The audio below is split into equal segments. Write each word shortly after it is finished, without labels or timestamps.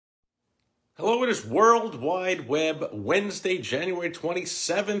Hello, it is World Wide Web Wednesday, January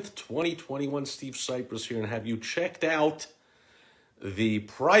 27th, 2021. Steve Sipress here, and have you checked out the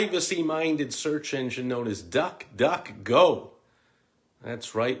privacy-minded search engine known as DuckDuckGo?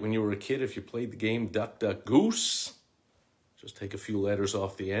 That's right, when you were a kid, if you played the game Duck, Duck, Goose, just take a few letters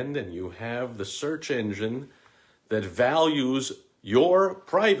off the end and you have the search engine that values your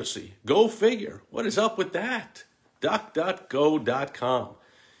privacy. Go figure. What is up with that? DuckDuckGo.com.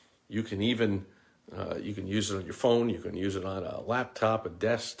 You can even use it on your phone. You can use it on a laptop, a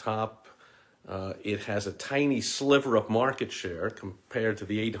desktop. It has a tiny sliver of market share compared to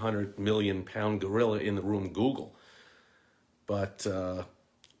the 800 million pound gorilla in the room, Google. But,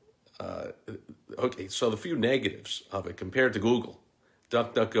 okay, so the few negatives of it compared to Google,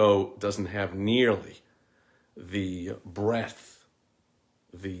 DuckDuckGo doesn't have nearly the breadth,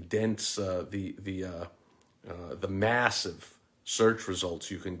 the dense, the massive search results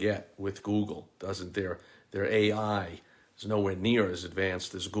you can get with Google. Doesn't their AI is nowhere near as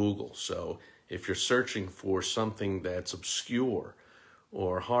advanced as Google. So if you're searching for something that's obscure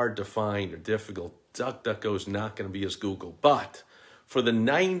or hard to find or difficult, DuckDuckGo is not going to be as Google. But for the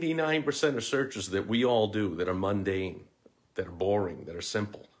 99% of searches that we all do that are mundane, that are boring, that are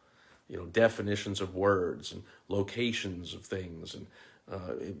simple, you know, definitions of words and locations of things, and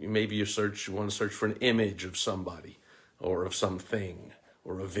maybe you want to search for an image of somebody or of something,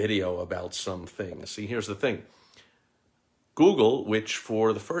 or a video about something. See, here's the thing. Google, which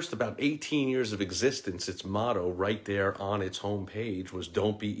for the first about 18 years of existence, its motto right there on its homepage was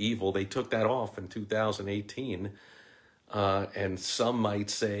 "Don't be evil." They took that off in 2018. And some might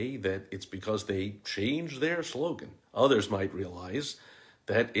say that it's because they changed their slogan. Others might realize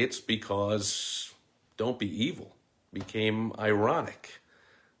that it's because "Don't be evil" became ironic.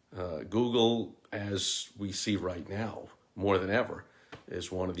 Google, as we see right now, more than ever, is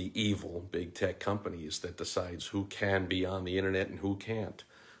one of the evil big tech companies that decides who can be on the internet and who can't,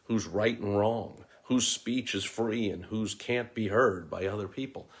 who's right and wrong, whose speech is free and whose can't be heard by other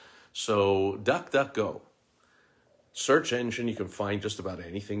people. So DuckDuckGo, search engine, you can find just about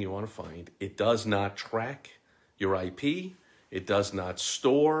anything you want to find. It does not track your IP. It does not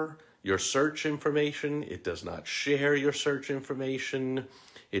store your search information. It does not share your search information.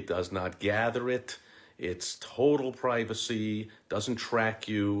 It does not gather it. It's total privacy, doesn't track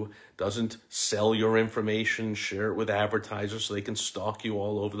you, doesn't sell your information, share it with advertisers so they can stalk you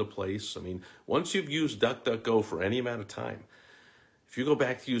all over the place. I mean, once you've used DuckDuckGo for any amount of time, if you go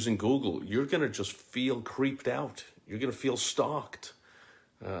back to using Google, you're going to just feel creeped out. You're going to feel stalked.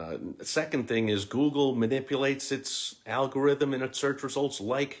 Second thing is Google manipulates its algorithm and its search results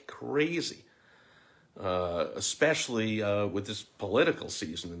like crazy. Especially with this political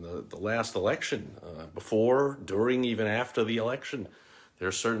season in the last election, before, during, even after the election. There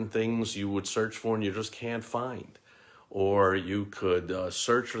are certain things you would search for and you just can't find. Or you could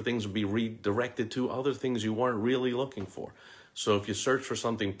search for things and be redirected to other things you weren't really looking for. So if you search for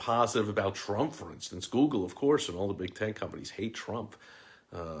something positive about Trump, for instance, Google, of course, and all the big tech companies hate Trump.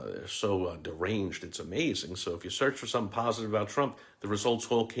 They're so deranged, it's amazing. So if you search for something positive about Trump, the results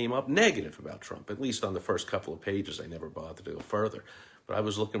all came up negative about Trump, at least on the first couple of pages. I never bothered to go further. But I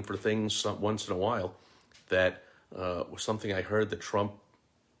was looking for things once in a while that was something I heard that Trump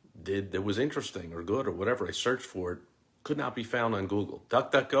did that was interesting or good or whatever. I searched for it, could not be found on Google.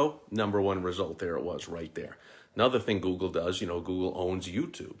 DuckDuckGo, #1 result. There it was right there. Another thing Google does, you know, Google owns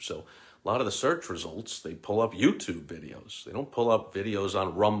YouTube. So a lot of the search results, they pull up YouTube videos. They don't pull up videos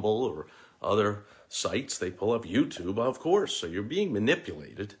on Rumble or other sites. They pull up YouTube, of course. So you're being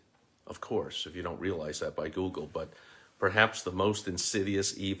manipulated, of course, if you don't realize that, by Google. But perhaps the most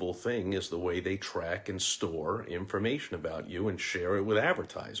insidious, evil thing is the way they track and store information about you and share it with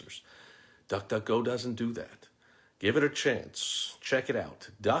advertisers. DuckDuckGo doesn't do that. Give it a chance. Check it out.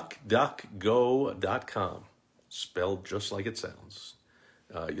 DuckDuckGo.com. Spelled just like it sounds.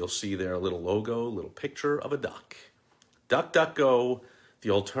 You'll see there a little logo, a little picture of a duck. DuckDuckGo, the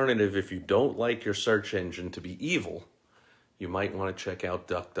alternative if you don't like your search engine to be evil, you might want to check out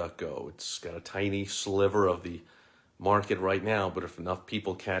DuckDuckGo. It's got a tiny sliver of the market right now, but if enough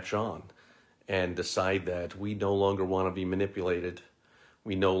people catch on and decide that we no longer want to be manipulated,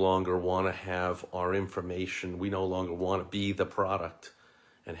 we no longer want to have our information, we no longer want to be the product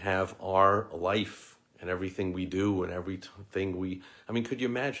and have our life and everything we do and everything I mean, could you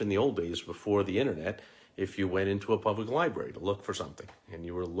imagine the old days before the internet, if you went into a public library to look for something and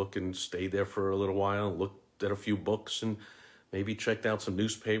you were looking, stayed there for a little while, and looked at a few books and maybe checked out some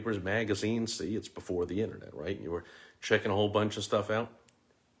newspapers, magazines. See, it's before the internet, right? You were checking a whole bunch of stuff out.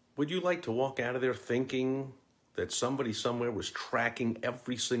 Would you like to walk out of there thinking that somebody somewhere was tracking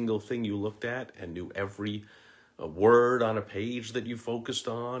every single thing you looked at and knew every word on a page that you focused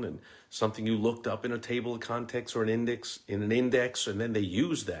on and something you looked up in a table of contents or an index, and then they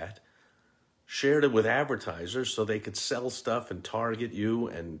used that, shared it with advertisers so they could sell stuff and target you.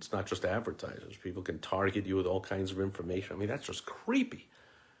 And it's not just advertisers. People can target you with all kinds of information. I mean, that's just creepy.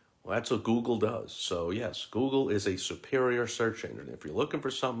 Well, that's what Google does. So yes, Google is a superior search engine. If you're looking for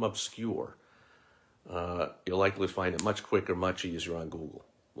something obscure, you're likely to find it much quicker, much easier on Google.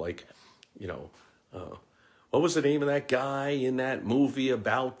 Like, you know, what was the name of that guy in that movie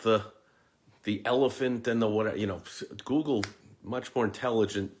about the elephant and the whatever? You know, Google, much more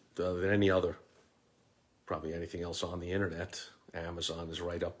intelligent than any other, probably anything else on the internet. Amazon is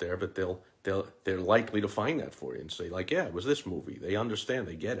right up there, but they're likely to find that for you and say, like, yeah, it was this movie. They understand,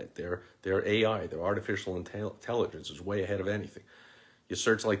 they get it. Their AI, their artificial intelligence is way ahead of anything. You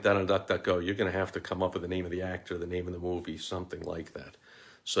search like that on DuckDuckGo, you're going to have to come up with the name of the actor, the name of the movie, something like that.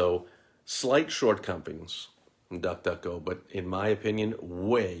 So slight shortcomings in DuckDuckGo, but in my opinion,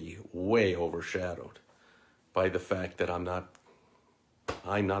 way, way overshadowed by the fact that I'm not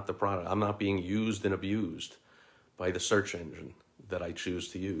the product. I'm not being used and abused by the search engine that I choose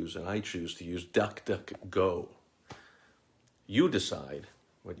to use, and I choose to use DuckDuckGo. You decide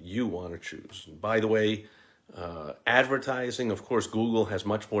what you want to choose. And by the way, advertising, of course, Google has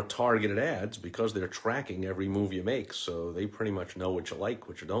much more targeted ads because they're tracking every move you make, so they pretty much know what you like,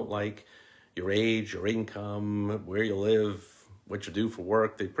 what you don't like, your age, your income, where you live, what you do for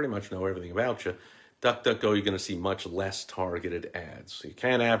work. They pretty much know everything about you. DuckDuckGo, you're going to see much less targeted ads. So you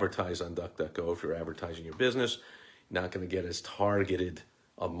can't advertise on DuckDuckGo if you're advertising your business. You're not going to get as targeted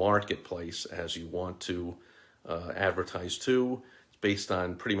a marketplace as you want to advertise to. It's based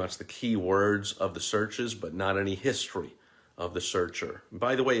on pretty much the keywords of the searches, but not any history of the searcher. And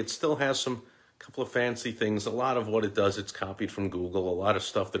by the way, it still has some couple of fancy things. A lot of what it does, it's copied from Google. A lot of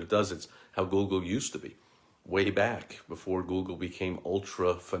stuff that it does, it's how Google used to be way back before Google became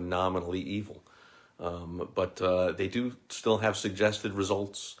ultra phenomenally evil. But they do still have suggested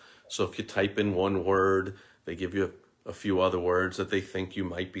results. So if you type in one word, they give you a few other words that they think you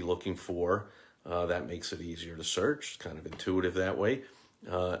might be looking for. That makes it easier to search. It's kind of intuitive that way.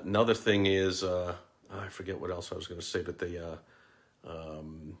 Another thing is, I forget what else I was going to say, but they,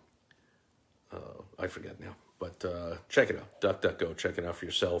 I forget now. But check it out, DuckDuckGo. Check it out for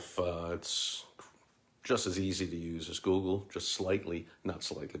yourself. It's just as easy to use as Google, just slightly, not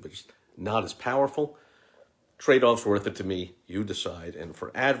slightly, but just not as powerful. Trade-off's worth it to me. You decide. And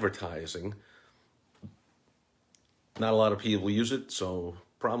for advertising, not a lot of people use it, so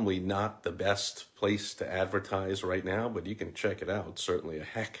probably not the best place to advertise right now, but you can check it out. It's certainly a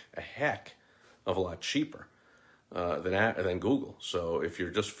heck of a lot cheaper than Google. So if you're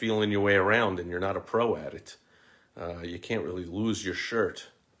just feeling your way around and you're not a pro at it, you can't really lose your shirt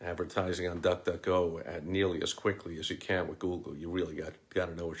advertising on DuckDuckGo at nearly as quickly as you can with Google. You really got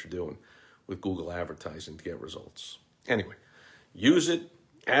to know what you're doing with Google advertising to get results. Anyway, use it,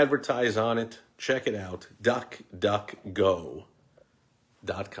 advertise on it, check it out, DuckDuckGo.com.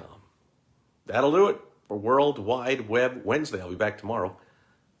 That'll do it for World Wide Web Wednesday. I'll be back tomorrow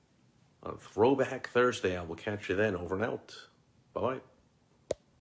on Throwback Thursday. I will catch you then. Over and out. Bye-bye.